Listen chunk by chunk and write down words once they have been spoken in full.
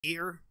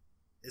Year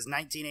is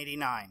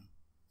 1989.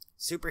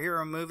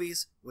 Superhero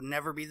movies would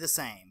never be the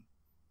same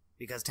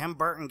because Tim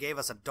Burton gave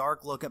us a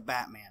dark look at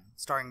Batman,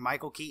 starring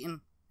Michael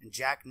Keaton and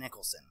Jack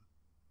Nicholson.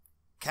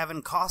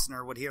 Kevin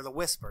Costner would hear the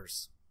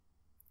whispers,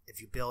 "If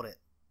you build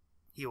it,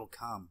 he will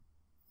come,"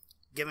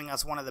 giving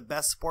us one of the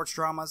best sports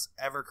dramas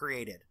ever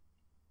created.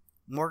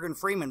 Morgan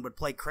Freeman would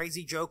play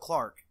Crazy Joe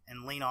Clark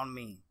in Lean on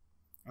Me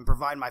and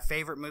provide my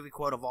favorite movie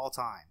quote of all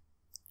time.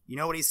 You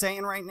know what he's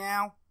saying right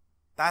now?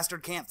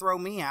 "Bastard can't throw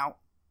me out."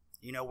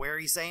 You know where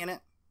he's saying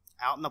it?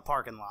 Out in the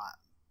parking lot.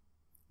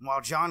 And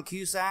while John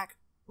Cusack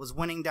was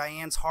winning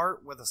Diane's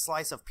heart with a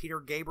slice of Peter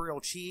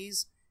Gabriel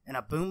cheese and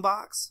a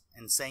boombox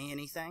and Say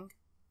Anything,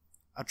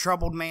 a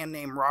troubled man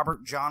named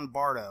Robert John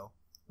Bardo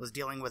was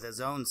dealing with his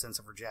own sense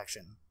of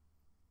rejection.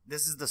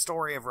 This is the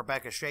story of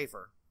Rebecca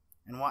Schaeffer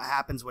and what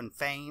happens when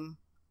fame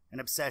and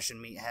obsession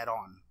meet head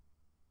on.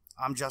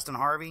 I'm Justin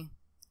Harvey,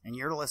 and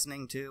you're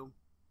listening to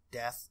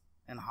Death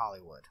in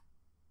Hollywood.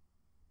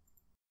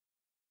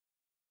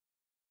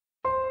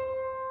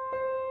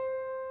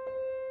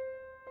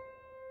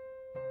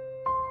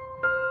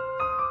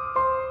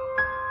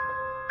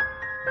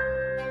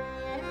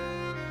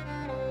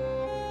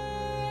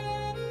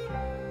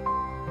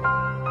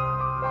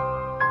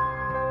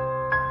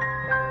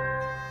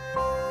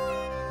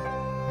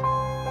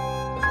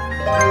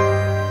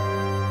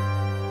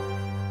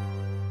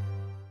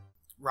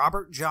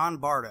 Robert John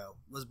Bardo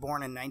was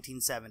born in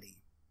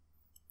 1970.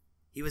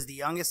 He was the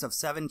youngest of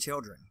 7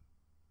 children.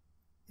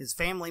 His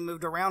family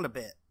moved around a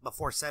bit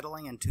before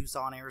settling in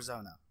Tucson,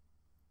 Arizona.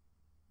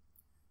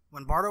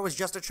 When Bardo was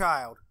just a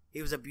child,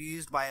 he was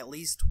abused by at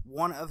least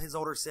one of his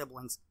older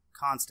siblings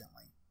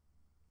constantly.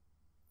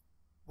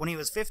 When he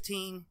was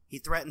 15, he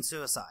threatened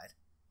suicide,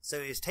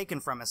 so he was taken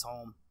from his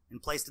home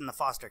and placed in the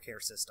foster care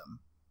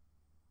system.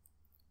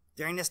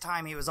 During this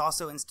time, he was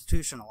also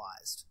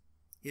institutionalized.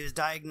 He was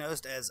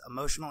diagnosed as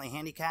emotionally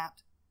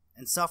handicapped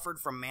and suffered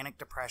from manic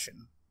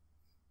depression.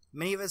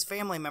 Many of his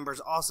family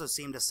members also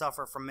seemed to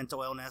suffer from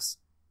mental illness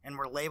and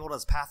were labeled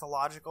as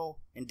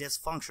pathological and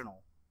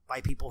dysfunctional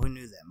by people who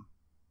knew them.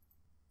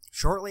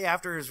 Shortly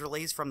after his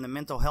release from the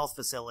mental health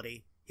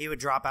facility, he would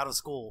drop out of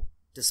school,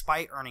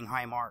 despite earning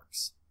high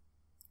marks.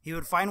 He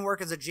would find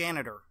work as a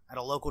janitor at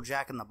a local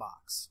Jack in the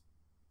Box.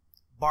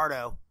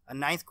 Bardo, a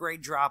 9th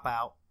grade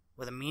dropout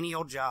with a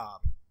menial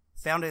job,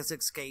 found his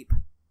escape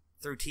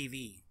through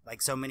TV, like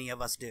so many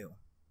of us do.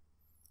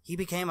 He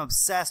became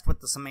obsessed with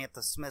the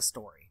Samantha Smith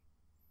story.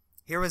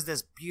 Here was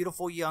this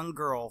beautiful young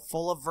girl,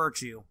 full of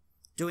virtue,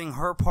 doing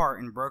her part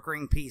in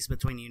brokering peace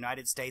between the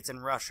United States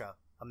and Russia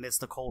amidst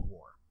the Cold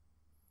War.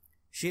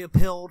 She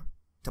appealed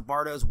to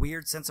Bardo's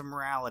weird sense of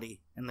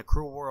morality in the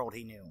cruel world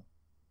he knew.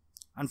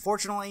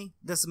 Unfortunately,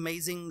 this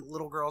amazing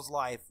little girl's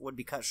life would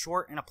be cut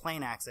short in a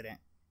plane accident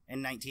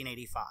in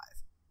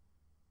 1985.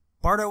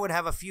 Bardo would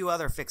have a few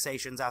other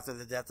fixations after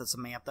the death of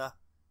Samantha,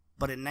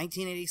 but in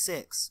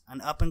 1986,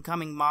 an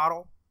up-and-coming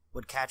model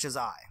would catch his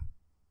eye.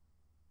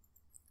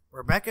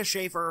 Rebecca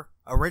Schaeffer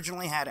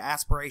originally had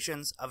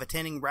aspirations of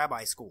attending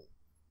rabbi school,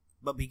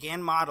 but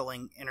began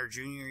modeling in her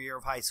junior year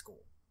of high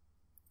school.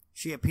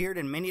 She appeared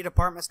in many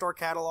department store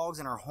catalogs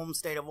in her home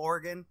state of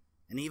Oregon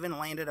and even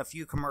landed a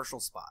few commercial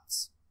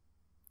spots.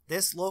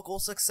 This local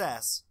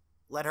success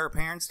led her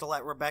parents to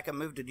let Rebecca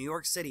move to New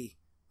York City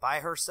by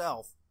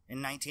herself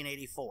in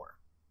 1984.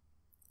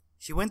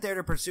 She went there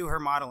to pursue her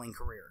modeling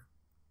career.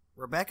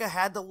 Rebecca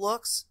had the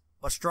looks,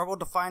 but struggled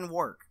to find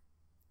work,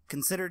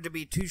 considered to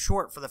be too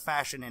short for the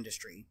fashion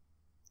industry.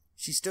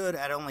 She stood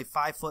at only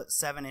 5 foot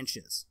 7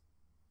 inches.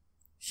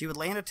 She would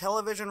land a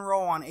television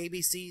role on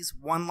ABC's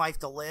One Life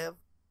to Live,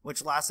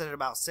 which lasted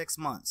about 6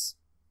 months.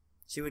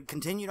 She would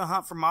continue to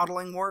hunt for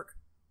modeling work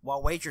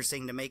while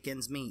waitressing to make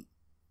ends meet.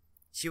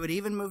 She would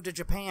even move to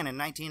Japan in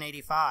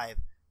 1985,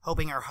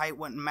 hoping her height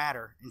wouldn't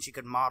matter and she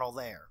could model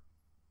there.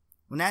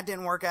 When that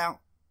didn't work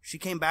out, she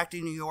came back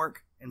to New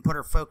York and put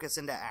her focus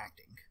into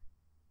acting.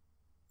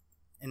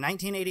 In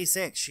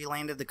 1986, she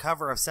landed the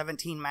cover of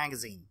 17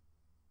 magazine.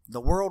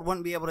 The world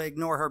wouldn't be able to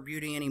ignore her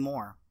beauty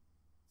anymore.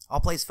 I'll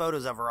place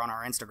photos of her on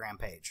our Instagram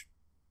page.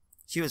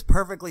 She was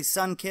perfectly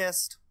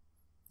sun-kissed,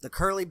 the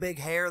curly big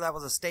hair that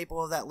was a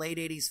staple of that late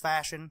 80s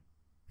fashion,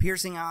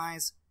 piercing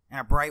eyes, and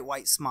a bright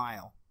white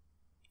smile.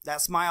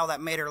 That smile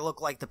that made her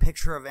look like the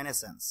picture of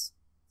innocence,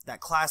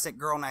 that classic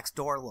girl next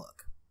door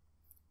look.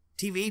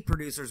 TV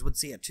producers would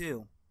see it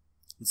too.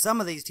 And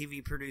some of these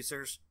TV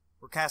producers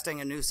were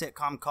casting a new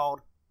sitcom called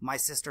My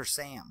Sister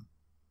Sam.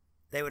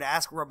 They would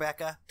ask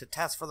Rebecca to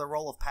test for the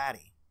role of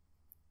Patty.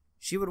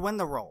 She would win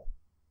the role,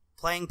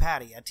 playing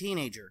Patty, a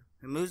teenager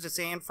who moves to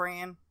San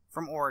Fran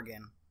from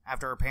Oregon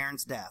after her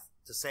parents' death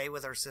to stay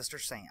with her sister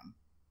Sam.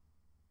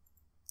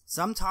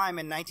 Sometime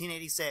in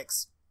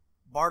 1986,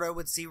 Bardo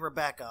would see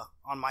Rebecca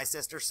on My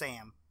Sister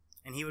Sam,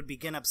 and he would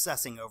begin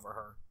obsessing over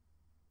her.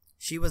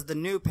 She was the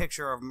new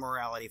picture of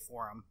morality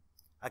for him.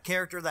 A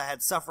character that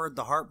had suffered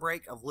the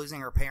heartbreak of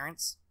losing her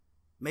parents,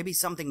 maybe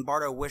something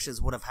Bardo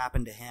wishes would have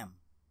happened to him.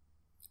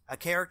 A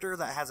character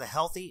that has a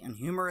healthy and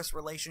humorous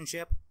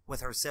relationship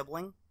with her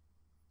sibling,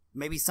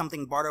 maybe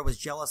something Bardo was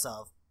jealous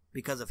of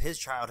because of his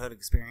childhood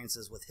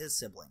experiences with his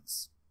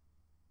siblings.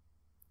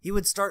 He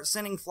would start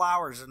sending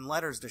flowers and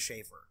letters to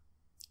Schaeffer.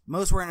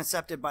 Most were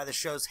intercepted by the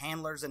show's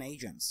handlers and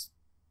agents.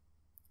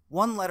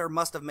 One letter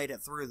must have made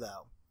it through,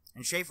 though,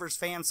 and Schaeffer's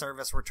fan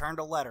service returned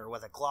a letter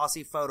with a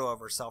glossy photo of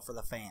herself for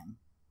the fan.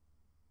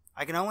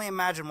 I can only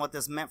imagine what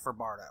this meant for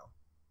Bardo.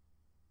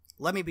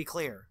 Let me be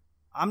clear,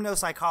 I'm no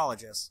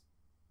psychologist,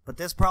 but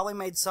this probably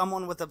made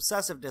someone with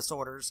obsessive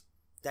disorders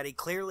that he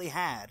clearly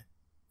had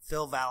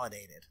feel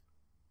validated.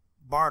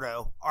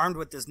 Bardo, armed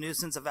with this new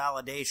sense of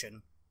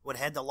validation, would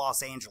head to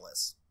Los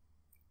Angeles.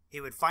 He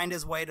would find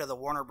his way to the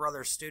Warner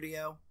Brothers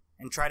studio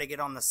and try to get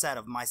on the set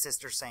of My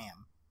Sister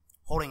Sam,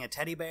 holding a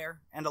teddy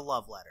bear and a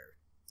love letter.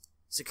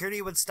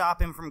 Security would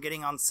stop him from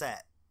getting on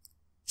set.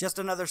 Just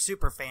another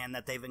superfan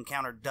that they've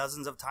encountered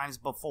dozens of times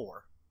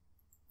before.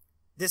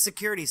 This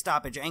security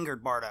stoppage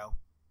angered Bardo.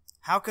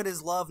 How could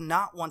his love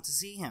not want to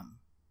see him?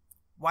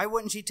 Why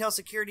wouldn't she tell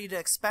security to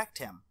expect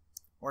him?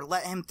 Or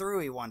let him through,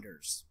 he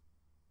wonders.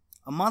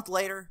 A month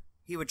later,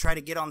 he would try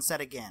to get on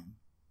set again.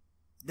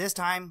 This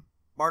time,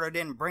 Bardo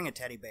didn't bring a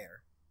teddy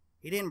bear.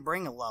 He didn't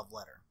bring a love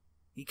letter.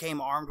 He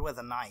came armed with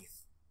a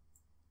knife.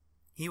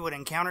 He would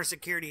encounter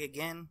security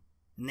again,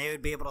 and they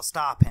would be able to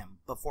stop him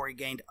before he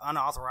gained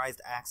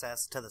unauthorized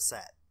access to the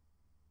set.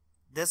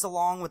 This,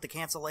 along with the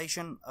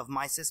cancellation of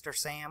My Sister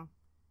Sam,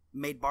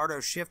 made Bardo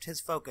shift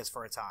his focus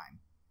for a time.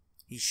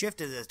 He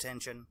shifted his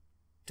attention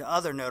to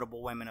other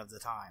notable women of the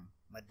time,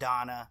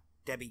 Madonna,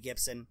 Debbie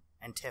Gibson,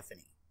 and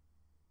Tiffany.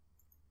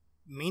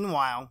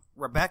 Meanwhile,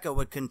 Rebecca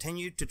would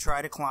continue to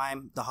try to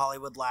climb the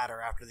Hollywood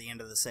ladder after the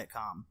end of the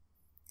sitcom.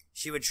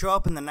 She would show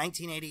up in the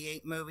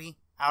 1988 movie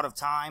Out of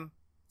Time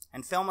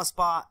and film a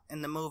spot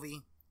in the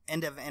movie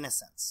End of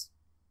Innocence.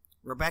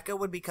 Rebecca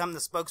would become the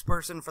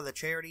spokesperson for the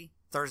charity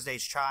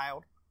Thursday's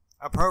Child,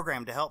 a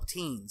program to help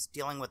teens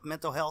dealing with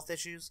mental health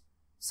issues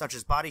such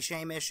as body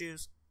shame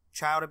issues,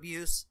 child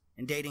abuse,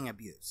 and dating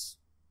abuse.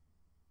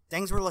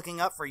 Things were looking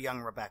up for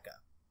young Rebecca.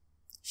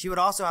 She would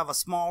also have a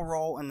small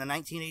role in the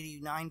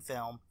 1989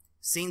 film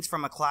Scenes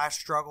from a Class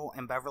Struggle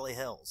in Beverly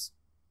Hills.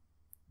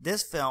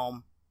 This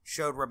film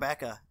showed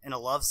Rebecca in a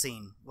love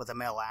scene with a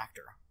male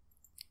actor.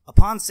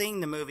 Upon seeing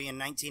the movie in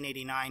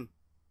 1989,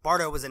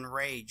 Bardo was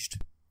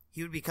enraged.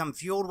 He would become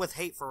fueled with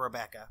hate for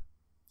Rebecca.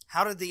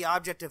 How did the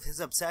object of his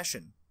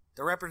obsession,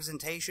 the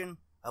representation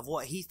of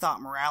what he thought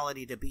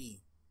morality to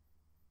be,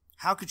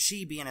 how could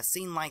she be in a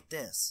scene like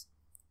this?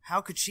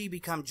 How could she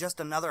become just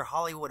another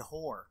Hollywood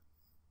whore?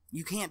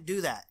 You can't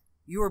do that.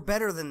 You are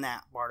better than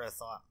that, Bardo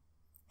thought.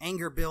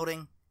 Anger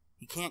building,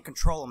 he can't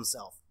control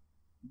himself.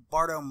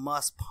 Bardo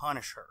must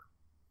punish her.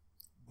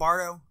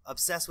 Bardo,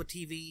 obsessed with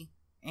TV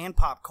and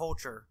pop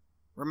culture,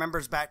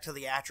 remembers back to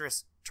the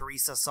actress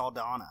Teresa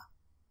Saldana.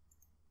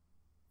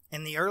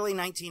 In the early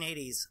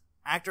 1980s,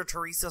 actor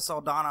Teresa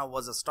Saldana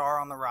was a star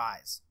on the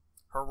rise.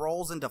 Her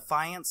roles in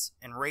Defiance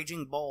and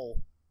Raging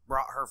Bull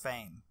brought her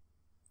fame,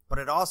 but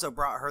it also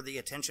brought her the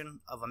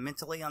attention of a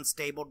mentally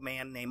unstable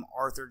man named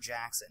Arthur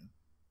Jackson,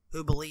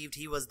 who believed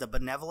he was the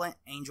benevolent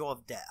angel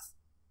of death.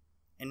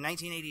 In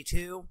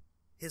 1982,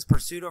 his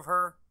pursuit of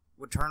her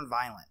would turn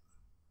violent.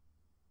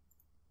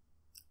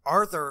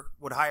 Arthur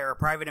would hire a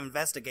private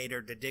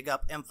investigator to dig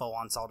up info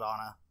on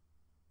Saldana.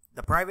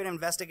 The private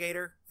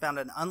investigator found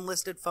an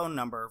unlisted phone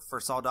number for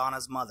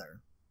Saldana's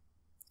mother.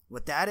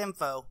 With that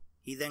info,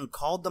 he then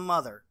called the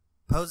mother,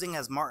 posing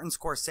as Martin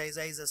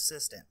Scorsese's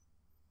assistant,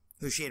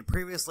 who she had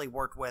previously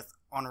worked with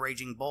on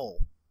Raging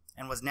Bull,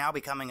 and was now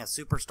becoming a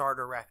superstar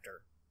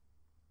director.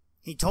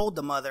 He told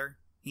the mother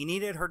he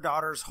needed her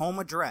daughter's home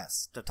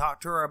address to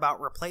talk to her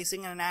about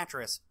replacing an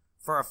actress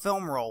for a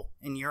film role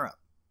in Europe.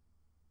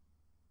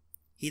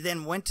 He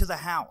then went to the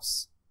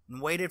house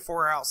and waited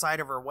for her outside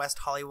of her West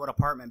Hollywood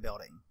apartment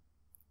building.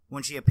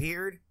 When she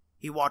appeared,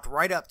 he walked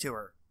right up to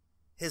her,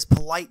 his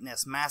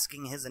politeness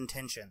masking his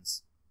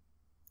intentions.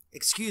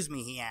 "Excuse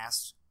me," he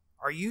asked,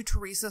 "are you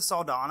Teresa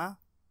Saldana?"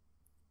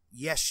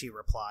 "Yes," she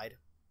replied.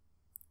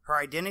 Her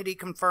identity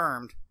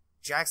confirmed,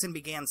 Jackson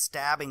began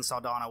stabbing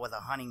Saldana with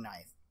a hunting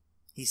knife.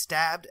 He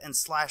stabbed and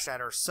slashed at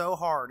her so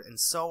hard and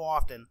so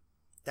often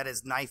that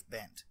his knife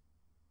bent.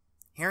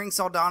 Hearing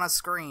Saldana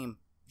scream,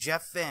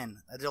 Jeff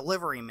Finn, a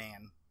delivery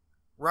man,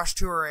 rushed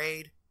to her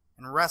aid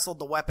and wrestled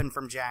the weapon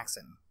from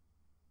Jackson.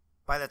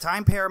 By the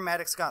time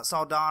paramedics got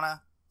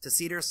Saldana to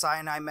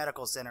Cedars-Sinai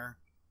Medical Center,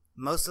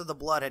 most of the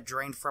blood had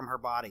drained from her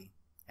body,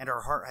 and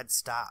her heart had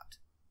stopped.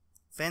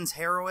 Finn's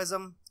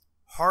heroism,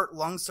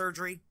 heart-lung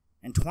surgery,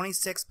 and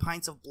 26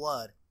 pints of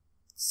blood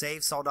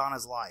saved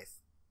Saldana's life,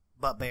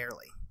 but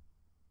barely.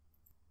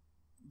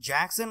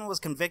 Jackson was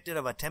convicted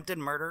of attempted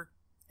murder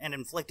and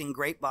inflicting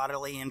great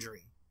bodily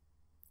injury,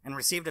 and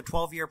received a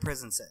 12-year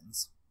prison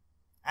sentence.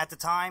 At the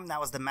time,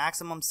 that was the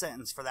maximum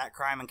sentence for that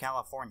crime in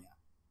California,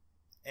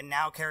 and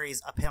now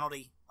carries a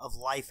penalty of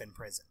life in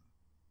prison.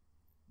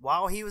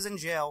 While he was in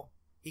jail,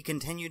 he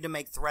continued to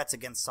make threats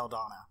against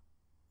Saldana.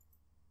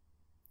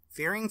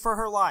 Fearing for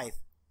her life,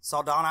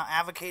 Saldana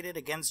advocated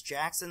against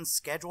Jackson's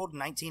scheduled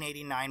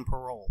 1989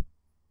 parole,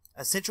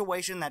 a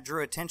situation that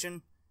drew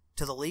attention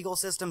to the legal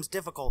system's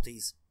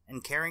difficulties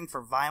in caring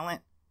for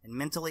violent and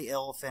mentally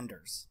ill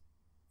offenders.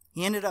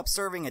 He ended up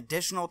serving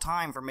additional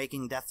time for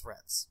making death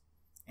threats,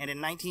 and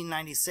in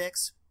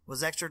 1996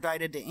 was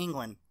extradited to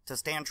England to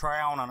stand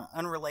trial on an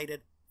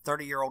unrelated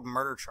 30-year-old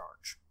murder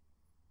charge.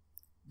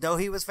 Though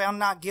he was found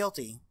not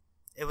guilty,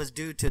 it was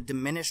due to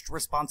diminished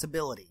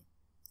responsibility,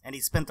 and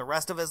he spent the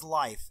rest of his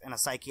life in a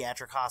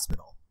psychiatric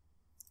hospital.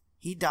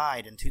 He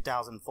died in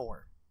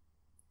 2004.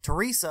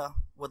 Teresa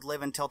would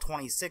live until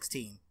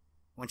 2016,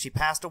 when she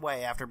passed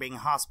away after being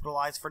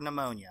hospitalized for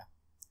pneumonia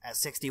at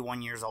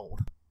 61 years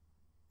old.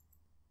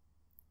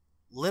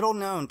 Little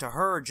known to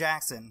her or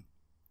Jackson,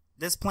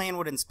 this plan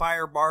would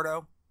inspire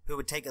Bardo, who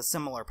would take a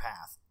similar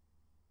path.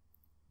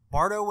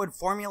 Bardo would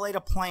formulate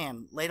a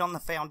plan laid on the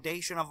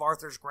foundation of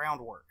Arthur's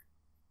groundwork.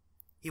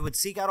 He would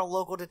seek out a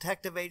local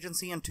detective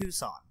agency in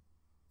Tucson.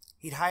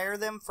 He'd hire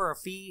them for a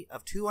fee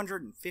of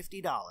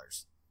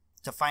 $250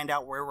 to find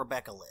out where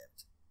Rebecca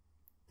lived.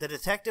 The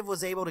detective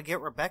was able to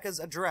get Rebecca's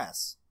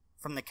address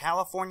from the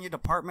California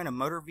Department of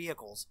Motor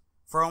Vehicles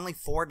for only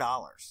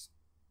 $4.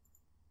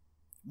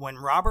 When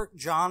Robert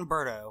John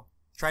Bardo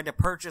tried to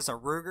purchase a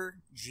Ruger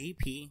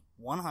GP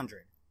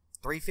 100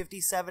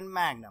 357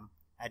 Magnum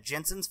at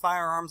Jensen's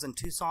Firearms in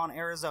Tucson,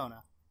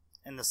 Arizona,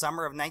 in the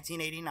summer of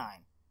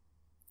 1989,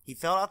 he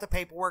filled out the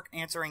paperwork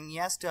answering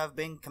yes to have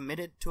been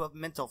committed to a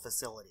mental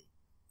facility.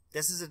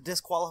 This is a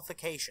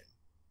disqualification.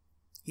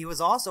 He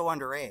was also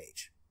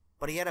underage,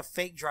 but he had a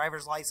fake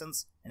driver's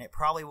license and it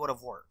probably would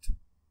have worked.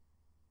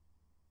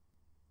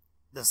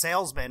 The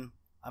salesman,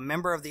 a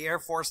member of the Air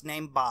Force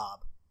named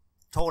Bob,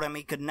 told him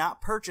he could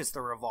not purchase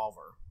the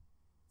revolver.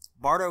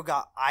 Bardo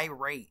got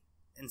irate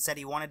and said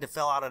he wanted to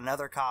fill out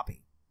another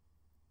copy.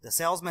 The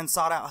salesman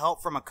sought out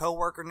help from a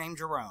co-worker named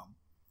Jerome.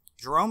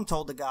 Jerome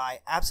told the guy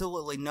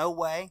absolutely no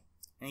way,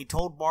 and he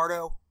told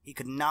Bardo he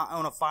could not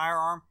own a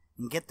firearm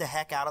and get the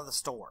heck out of the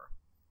store.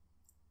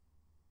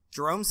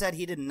 Jerome said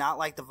he did not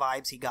like the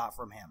vibes he got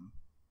from him.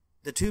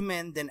 The two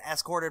men then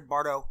escorted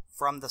Bardo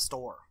from the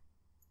store.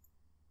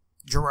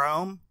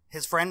 Jerome,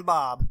 his friend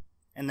Bob,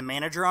 and the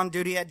manager on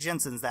duty at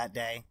Jensen's that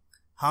day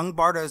hung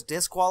Bardo's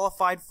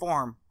disqualified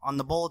form on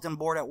the bulletin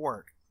board at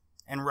work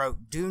and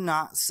wrote, "Do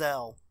not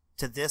sell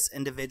to this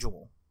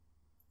individual."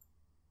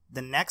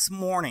 The next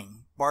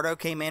morning, Bardo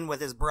came in with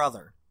his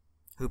brother,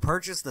 who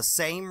purchased the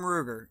same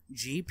Ruger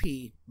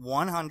GP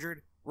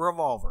 100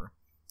 revolver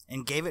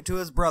and gave it to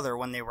his brother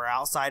when they were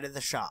outside of the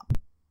shop.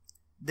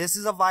 This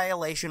is a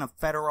violation of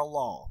federal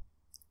law.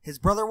 His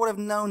brother would have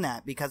known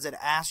that because it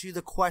asks you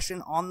the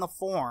question on the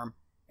form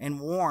and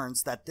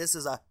warns that this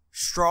is a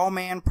straw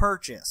man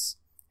purchase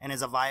and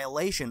is a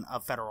violation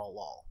of federal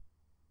law.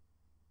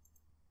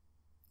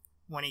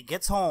 When he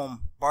gets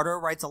home, Bardo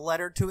writes a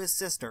letter to his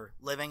sister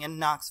living in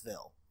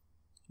Knoxville,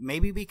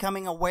 maybe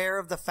becoming aware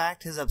of the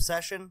fact his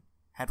obsession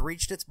had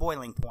reached its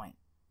boiling point.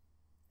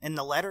 In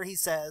the letter he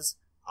says,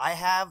 "I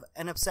have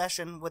an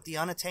obsession with the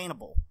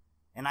unattainable,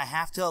 and I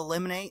have to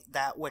eliminate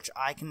that which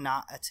I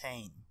cannot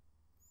attain."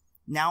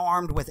 Now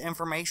armed with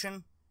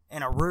information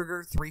and a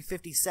Ruger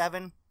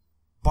 357,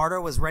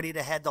 Bardo was ready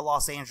to head to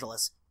Los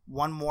Angeles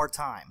one more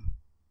time.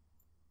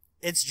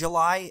 It's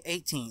July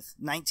 18th,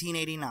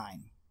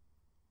 1989.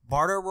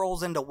 Bardo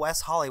rolls into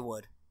West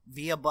Hollywood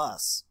via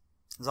bus.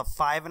 It's a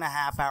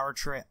 5.5-hour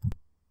trip.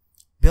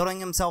 Building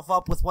himself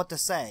up with what to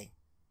say,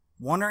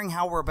 wondering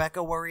how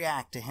Rebecca will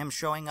react to him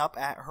showing up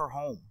at her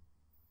home.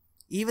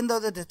 Even though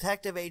the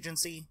detective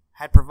agency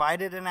had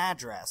provided an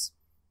address,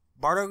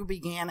 Bardo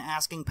began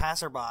asking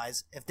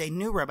passerbys if they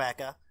knew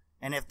Rebecca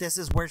and if this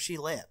is where she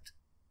lived.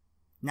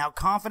 Now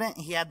confident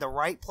he had the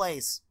right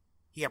place,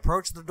 he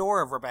approached the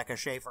door of Rebecca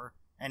Schaeffer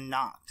and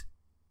knocked.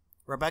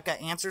 Rebecca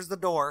answers the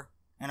door,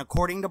 and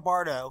according to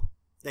Bardo,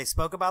 they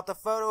spoke about the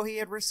photo he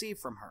had received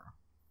from her.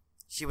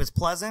 She was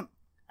pleasant,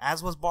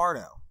 as was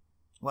Bardo.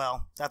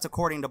 Well, that's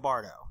according to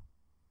Bardo.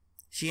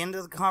 She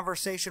ended the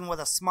conversation with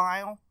a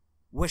smile,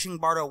 wishing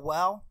Bardo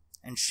well,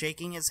 and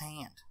shaking his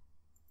hand.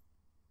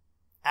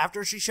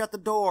 After she shut the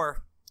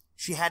door,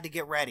 she had to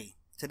get ready.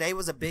 Today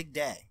was a big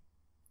day.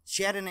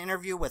 She had an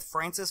interview with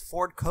Francis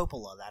Ford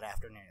Coppola that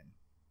afternoon.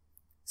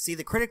 See,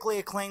 the critically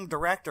acclaimed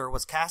director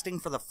was casting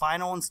for the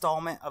final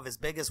installment of his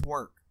biggest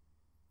work,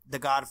 The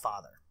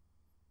Godfather.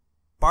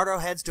 Bardo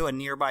heads to a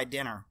nearby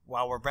dinner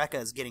while Rebecca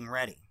is getting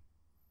ready.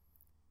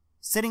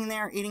 Sitting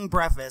there eating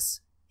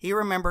breakfast, he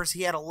remembers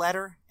he had a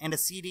letter and a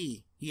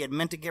CD he had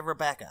meant to give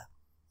Rebecca,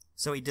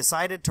 so he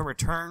decided to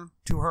return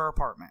to her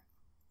apartment.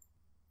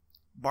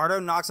 Bardo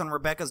knocks on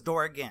Rebecca's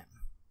door again.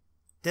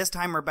 This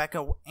time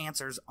Rebecca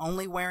answers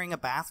only wearing a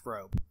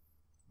bathrobe.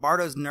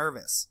 Bardo's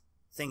nervous,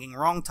 thinking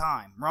wrong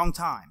time.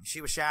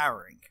 She was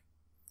showering.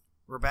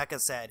 Rebecca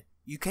said,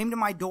 "You came to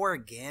my door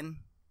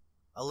again?"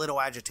 A little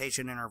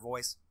agitation in her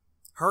voice.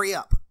 "Hurry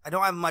up, I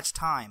don't have much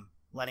time,"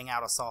 letting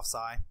out a soft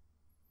sigh.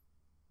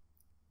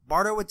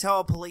 Bardo would tell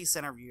a police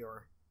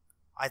interviewer,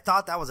 "I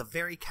thought that was a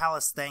very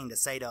callous thing to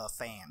say to a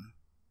fan."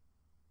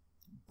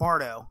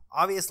 Bardo,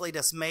 obviously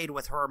dismayed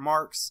with her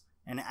remarks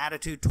and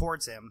attitude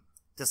towards him,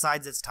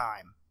 decides it's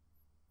time.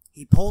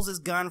 He pulls his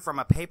gun from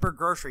a paper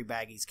grocery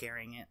bag he's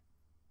carrying it,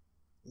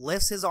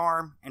 lifts his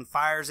arm, and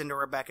fires into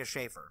Rebecca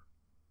Schaeffer.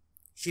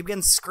 She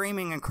begins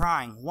screaming and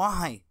crying.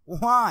 Why?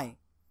 Why?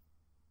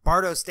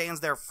 Bardo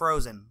stands there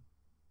frozen.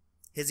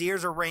 His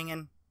ears are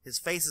ringing, his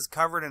face is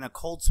covered in a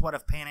cold sweat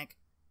of panic,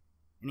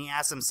 and he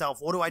asks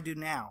himself, what do I do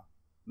now?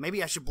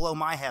 Maybe I should blow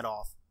my head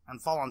off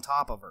and fall on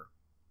top of her.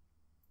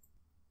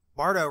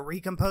 Bardo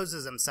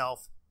recomposes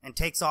himself and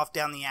takes off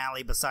down the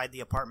alley beside the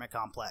apartment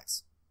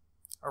complex.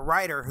 A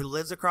writer who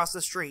lives across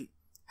the street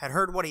had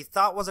heard what he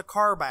thought was a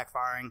car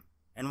backfiring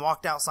and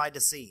walked outside to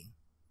see.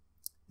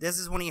 This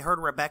is when he heard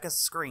Rebecca's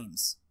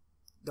screams.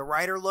 The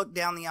writer looked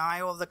down the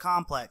aisle of the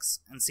complex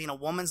and seen a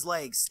woman's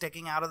legs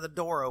sticking out of the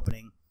door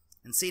opening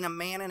and seen a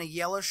man in a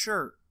yellow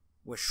shirt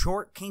with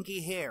short,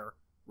 kinky hair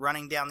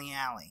running down the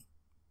alley.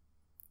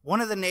 One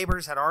of the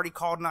neighbors had already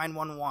called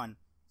 911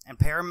 and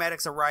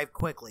paramedics arrived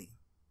quickly.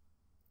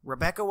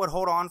 Rebecca would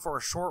hold on for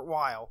a short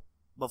while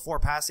before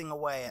passing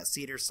away at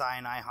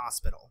Cedars-Sinai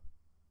Hospital.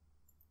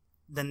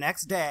 The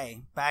next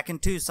day, back in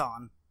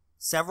Tucson,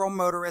 several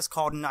motorists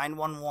called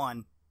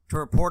 911 to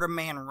report a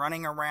man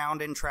running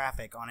around in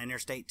traffic on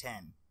Interstate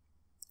 10.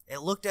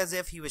 It looked as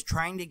if he was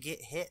trying to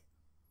get hit.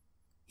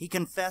 He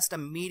confessed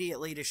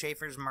immediately to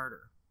Schaeffer's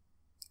murder.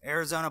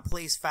 Arizona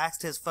police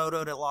faxed his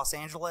photo to Los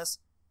Angeles,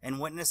 and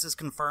witnesses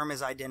confirm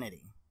his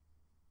identity.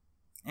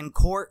 In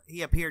court,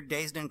 he appeared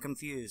dazed and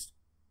confused.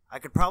 I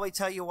could probably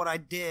tell you what I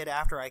did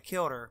after I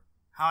killed her,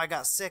 how I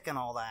got sick and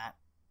all that,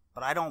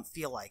 but I don't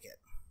feel like it.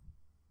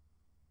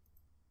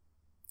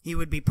 He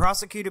would be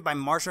prosecuted by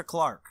Marcia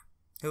Clark,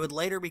 who would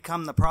later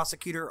become the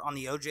prosecutor on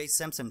the O.J.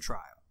 Simpson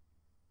trial.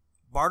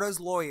 Bardo's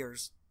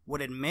lawyers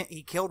would admit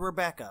he killed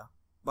Rebecca,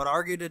 but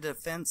argued a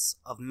defense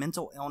of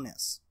mental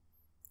illness,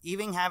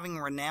 even having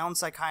renowned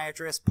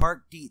psychiatrist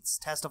Park Dietz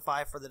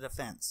testify for the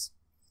defense.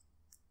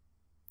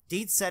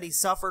 Dietz said he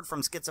suffered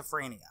from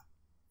schizophrenia.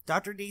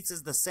 Dr. Dietz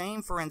is the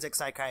same forensic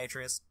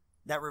psychiatrist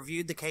that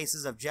reviewed the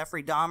cases of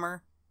Jeffrey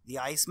Dahmer, the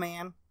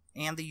Iceman,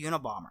 and the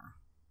Unabomber.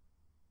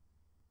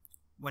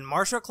 When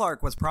Marcia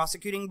Clark was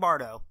prosecuting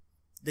Bardo,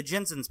 the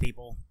Jensen's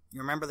people,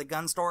 you remember the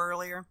gun store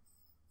earlier,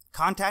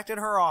 contacted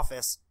her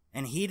office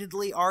and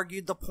heatedly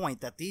argued the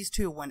point that these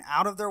two went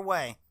out of their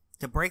way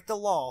to break the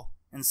law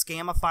and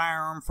scam a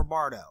firearm for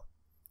Bardo,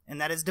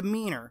 and that his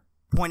demeanor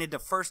pointed to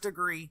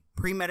first-degree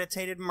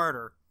premeditated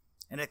murder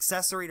and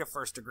accessory to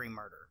first-degree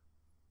murder.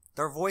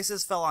 Their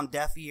voices fell on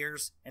deaf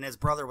ears, and his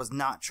brother was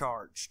not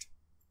charged.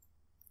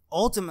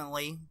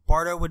 Ultimately,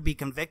 Bardo would be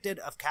convicted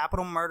of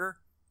capital murder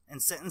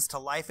and sentenced to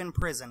life in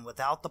prison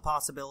without the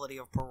possibility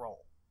of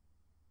parole.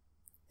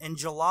 In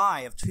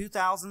July of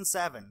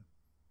 2007,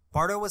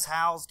 Bardo was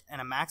housed in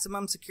a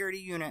maximum security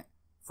unit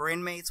for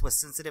inmates with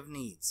sensitive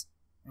needs,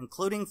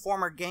 including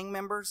former gang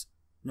members,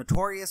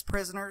 notorious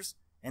prisoners,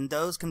 and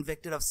those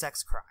convicted of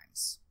sex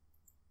crimes.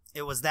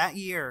 It was that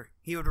year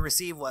he would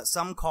receive what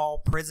some call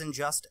prison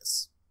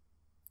justice.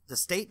 The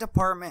State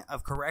Department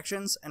of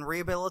Corrections and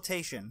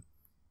Rehabilitation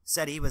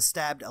said he was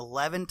stabbed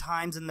 11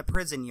 times in the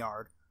prison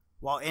yard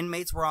while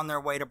inmates were on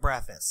their way to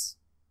breakfast.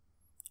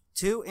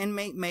 2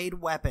 inmate-made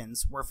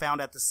weapons were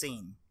found at the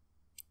scene.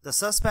 The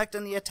suspect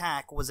in the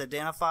attack was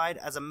identified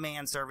as a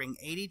man serving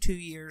 82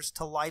 years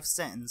to life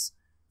sentence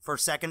for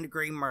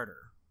second-degree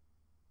murder.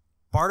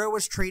 Bardo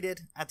was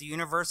treated at the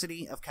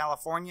University of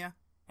California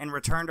and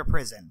returned to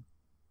prison.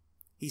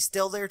 He's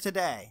still there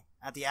today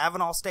at the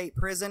Avenal State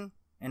Prison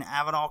in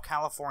Avenal,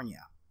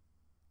 California.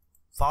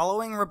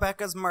 Following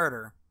Rebecca's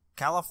murder,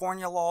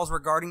 California laws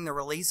regarding the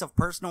release of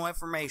personal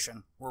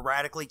information were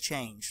radically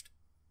changed.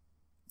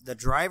 The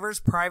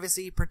Driver's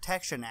Privacy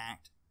Protection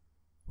Act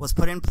was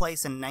put in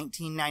place in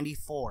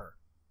 1994,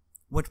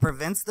 which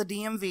prevents the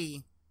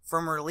DMV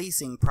from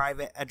releasing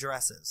private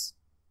addresses.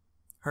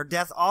 Her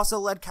death also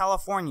led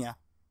California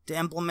to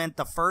implement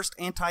the first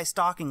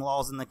anti-stalking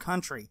laws in the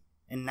country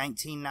in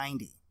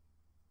 1990.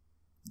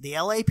 The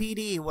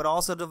LAPD would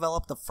also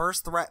develop the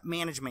first threat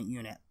management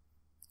unit.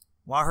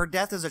 While her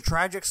death is a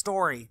tragic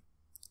story,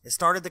 it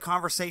started the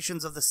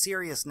conversations of the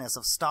seriousness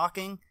of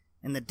stalking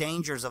and the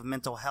dangers of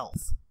mental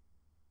health.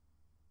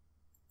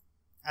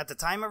 At the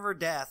time of her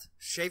death,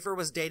 Schaeffer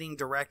was dating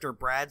director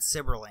Brad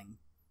Sibberling.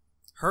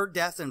 Her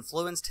death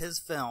influenced his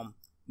film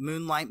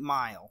Moonlight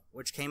Mile,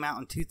 which came out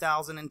in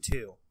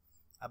 2002,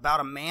 about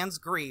a man's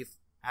grief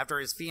after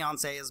his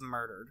fiancée is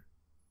murdered.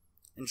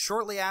 And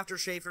shortly after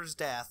Schaeffer's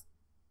death,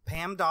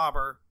 Pam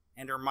Dauber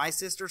and her My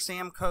Sister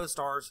Sam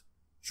co-stars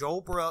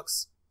Joel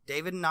Brooks,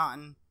 David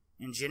Naughton,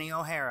 and Jenny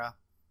O'Hara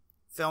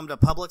filmed a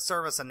public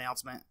service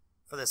announcement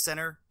for the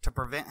Center to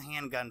Prevent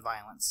Handgun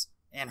Violence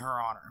in her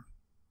honor.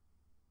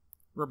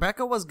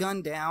 Rebecca was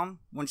gunned down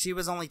when she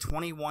was only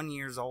 21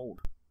 years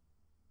old.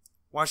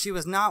 While she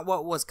was not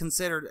what was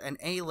considered an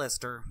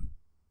A-lister,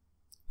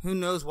 who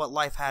knows what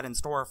life had in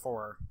store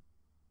for her.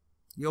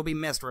 You'll be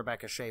missed,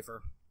 Rebecca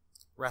Schaeffer.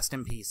 Rest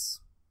in peace.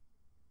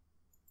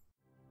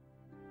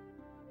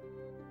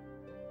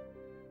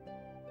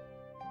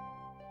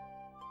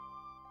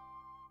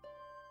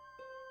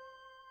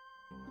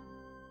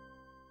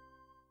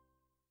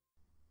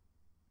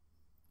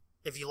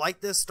 If you like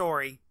this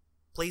story,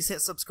 please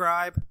hit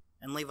subscribe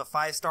and leave a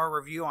 5-star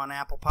review on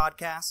Apple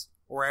Podcasts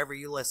or wherever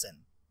you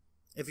listen.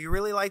 If you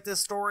really like this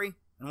story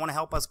and want to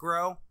help us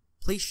grow,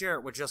 please share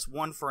it with just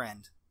one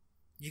friend.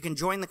 You can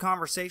join the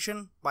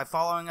conversation by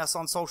following us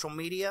on social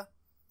media.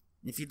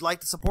 If you'd like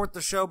to support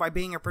the show by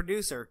being a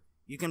producer,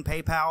 you can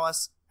PayPal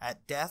us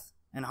at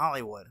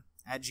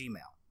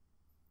deathandhollywood@gmail.com.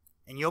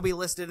 And you'll be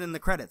listed in the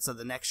credits of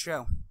the next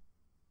show.